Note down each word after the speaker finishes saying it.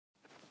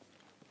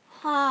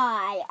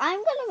Hi, I'm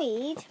going to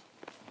read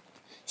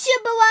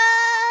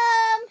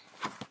Superworm!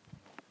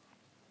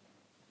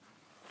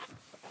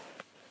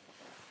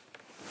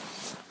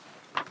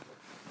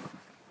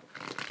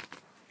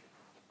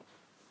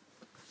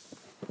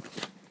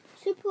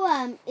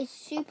 Superworm is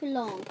super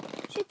long.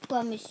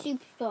 Superworm is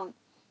super strong.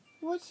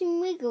 Watch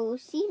him wiggle,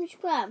 see him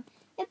scrum.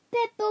 A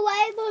pip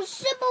away for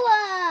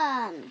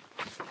Superworm!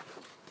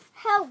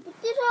 Help!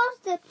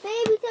 Disaster!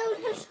 Baby toad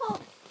has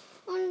hopped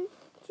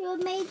onto a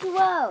major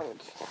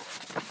world.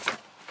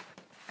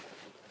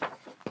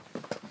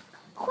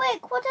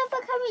 Quick!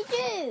 Whatever can we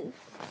do?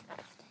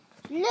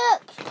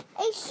 Look!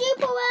 A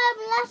Superworm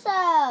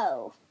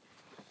lasso!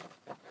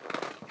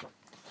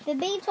 The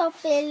bees are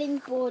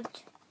feeling bored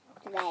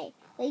today.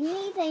 They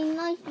need a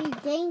nice new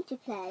game to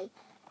play.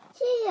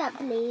 Cheer up,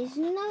 please.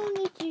 No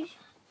need to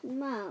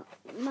mope.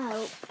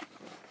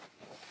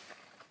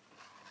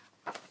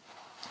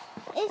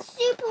 It's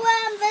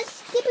Superworm the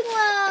skipping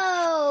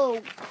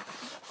rope.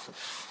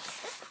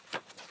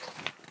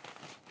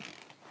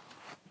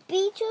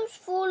 Beetle's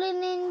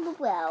fallen in the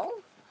well.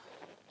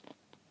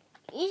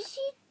 Is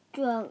he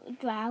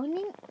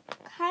drowning?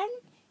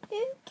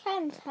 Who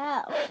can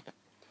tell?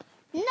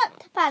 Not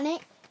to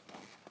panic.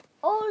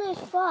 All is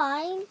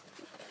fine.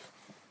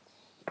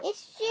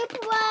 It's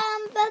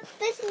Superworm the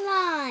fishing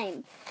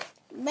line.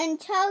 When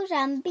toads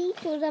and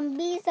beetles and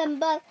bees and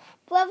bugs,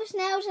 brother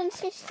snails and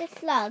sister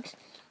slugs,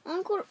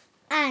 Uncle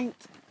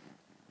Ant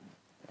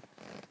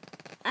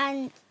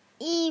and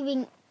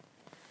Earring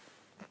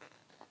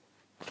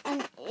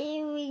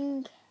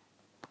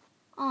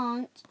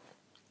Aunt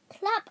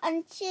clap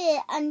and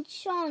cheer and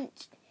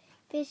chant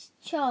this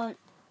chant.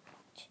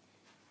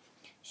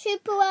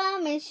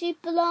 Superworm is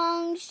super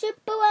long,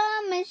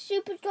 Superworm is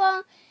super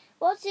strong.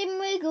 Watch him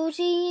wiggle,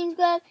 see him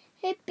grab,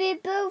 hip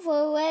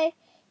away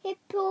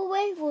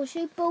for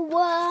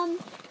Superworm.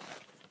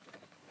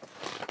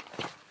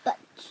 But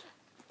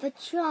the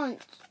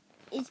chant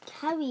is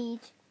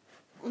carried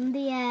on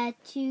the air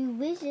to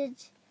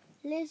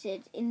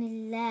Lizard in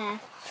his lair.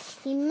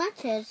 He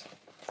mutters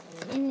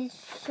in his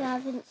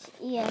servant's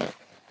ear,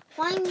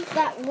 find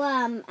that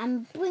worm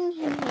and bring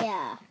him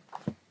here.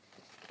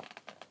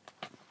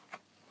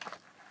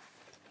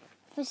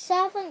 The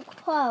servant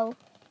Crow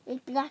is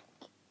black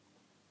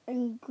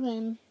and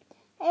grim.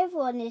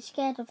 Everyone is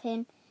scared of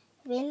him.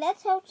 They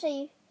let out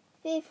a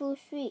fearful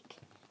shriek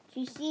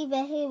to see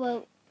the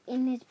hero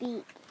in his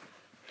beak.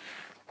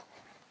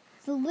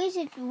 The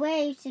wizard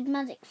waves his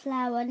magic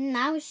flower.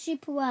 Now,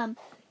 Superworm,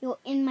 you're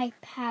in my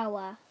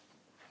power.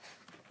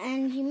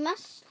 And you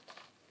must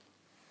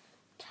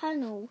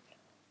tunnel,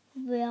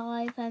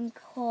 writhe and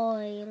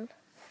coil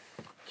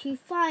to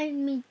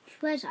find me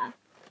treasure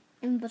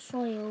in the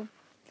soil.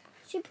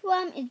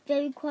 Superworm is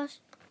very cross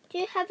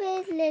to have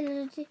his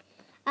lizard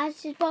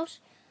as his boss,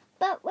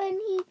 but when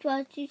he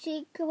tries to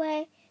take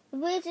away the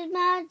wizard's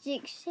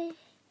magic,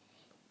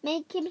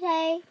 make him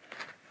play.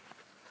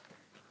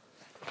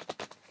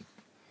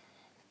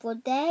 For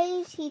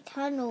days he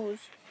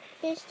tunnels,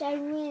 twists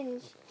and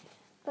wins,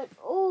 but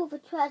all the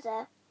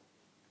treasure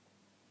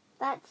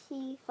that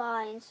he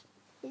finds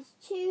is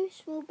 2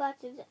 small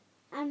buttons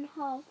and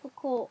half a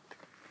cork,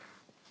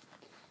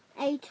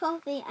 a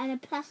toffee and a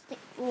plastic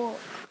fork.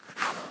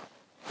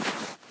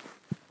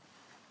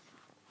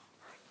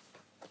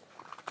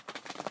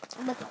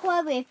 The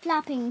crow is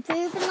flapping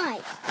through the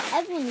night.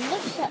 Everyone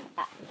looks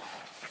up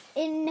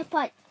in the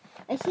fight.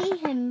 I see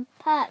him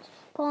perch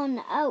upon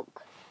the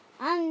oak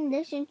and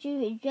listen to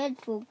his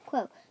dreadful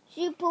croak.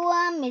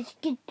 Superworm is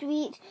good to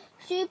eat.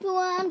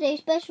 Superworm's a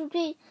special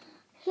treat.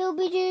 He'll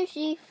be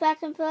juicy,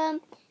 fat and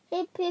firm.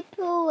 Hip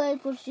away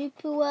for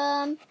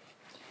Superworm.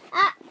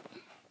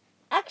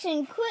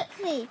 Action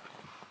quickly!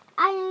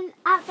 Iron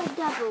at the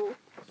double.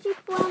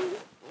 Superworm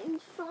in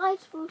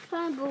frightful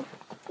tremble.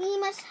 He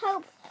must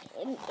help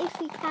him if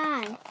he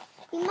can.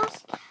 He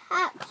must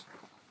hatch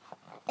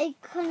a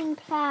cunning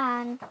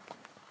plan.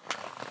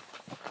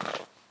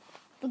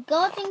 The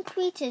garden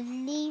creatures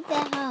leave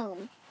their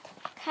home,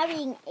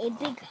 carrying a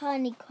big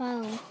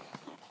honeycomb.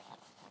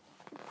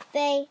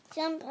 They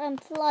jump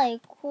and fly,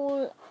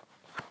 call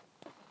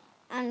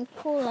and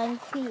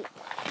creep.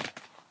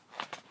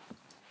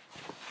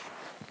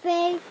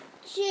 They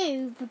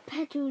chew the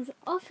petals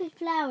off his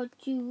flower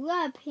to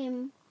rob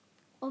him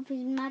of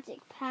his magic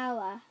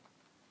power.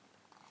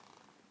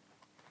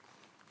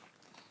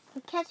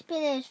 The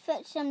caterpillars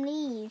fetch some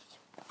leaves,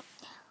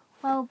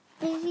 while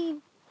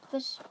busily the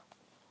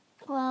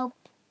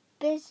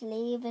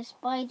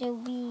spider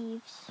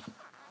weaves.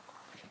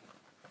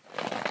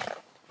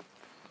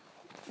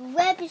 The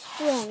web is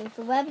strong,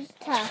 the web is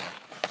tough.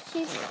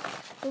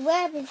 The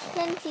web is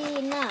big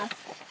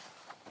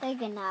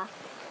enough.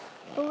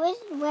 The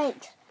wizard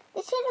waits.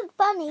 This isn't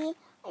funny.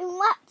 I'm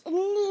wrapped in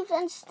leaves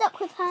and stuck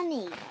with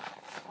honey.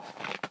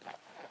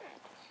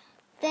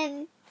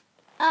 Then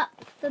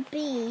up the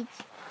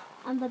beads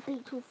and the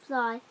beetle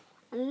fly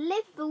and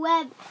lift the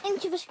web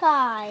into the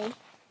sky.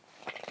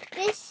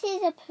 This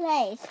is a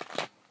place.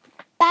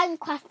 Bang,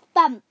 crash,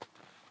 bump.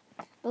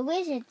 The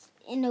wizard's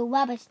in a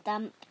rubber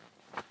stump.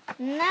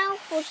 Now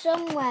for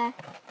somewhere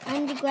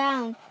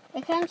underground.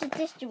 There comes a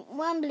distant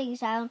rumbling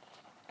sound.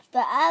 The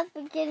earth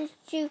begins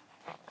to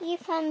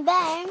heave and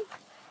then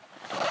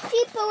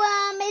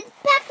Superworm is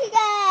back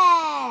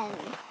again!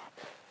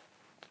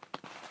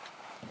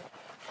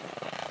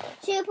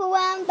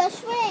 Superworm, the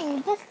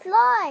swing, the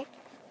slide,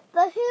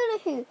 the hula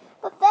hoop,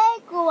 the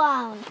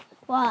fairground.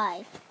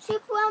 Why?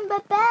 Superworm,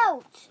 the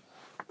belt,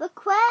 the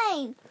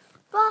crane,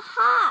 the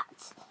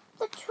hat,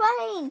 the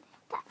train,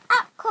 the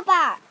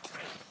acrobat.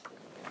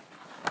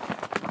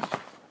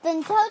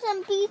 Then toads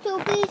and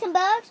beetles, bees and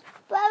bugs,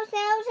 brothers,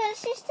 snails and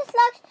sister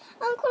slugs,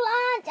 Uncle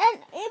Aunt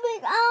and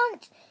big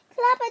aunt,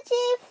 clap a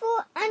cheer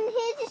for and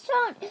hear the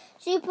song.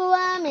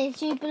 Superworm is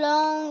super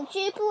long,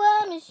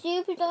 Superworm is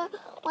super long.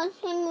 Watch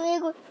him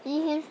wiggle,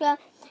 see him strong.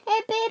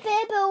 Hey, beep,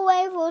 beep,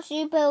 away for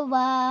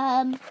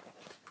Superworm.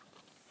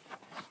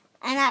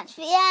 And that's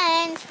the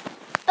end.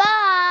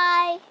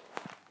 Bye.